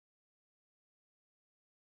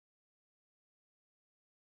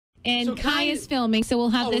And So Kai is filming, so we'll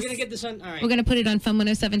have this. We're going to get this on. All right. We're going to put it on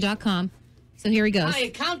fun107.com. So here he goes. Kai,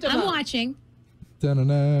 count them I'm up. watching.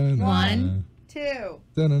 1, 2,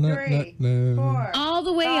 3, 4. All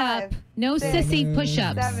the way 5, up. No 6, sissy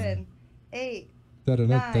push-ups. 7, 8,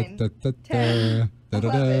 9, 10,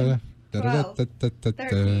 11, 12,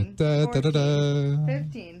 13, 14,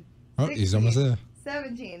 15, Oh, he's almost 16, there.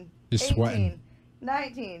 17, He's 18, sweating.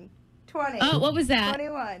 19, 20. Oh, what was that?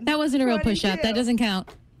 21. That wasn't a real push-up. 22. That doesn't count.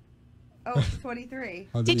 Oh, 23.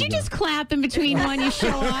 Oh, there Did you go. just clap in between one you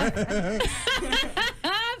show off?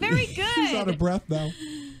 Very good. He's out of breath now.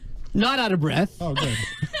 Not out of breath. Oh,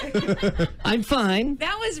 good. I'm fine.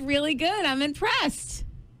 That was really good. I'm impressed.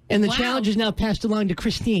 And the Wow. challenge is now passed along to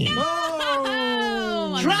Christine.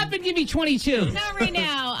 Oh, Drop it, give me 22. not right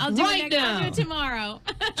now. I'll do Right it next. I'll do now. it tomorrow.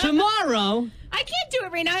 Tomorrow, I can't do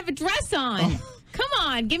it right now. I have a dress on. Come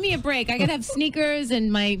on, give me a break. I gotta have sneakers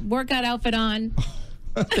and my workout outfit on.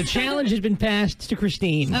 the challenge has been passed to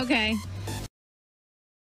Christine. Okay.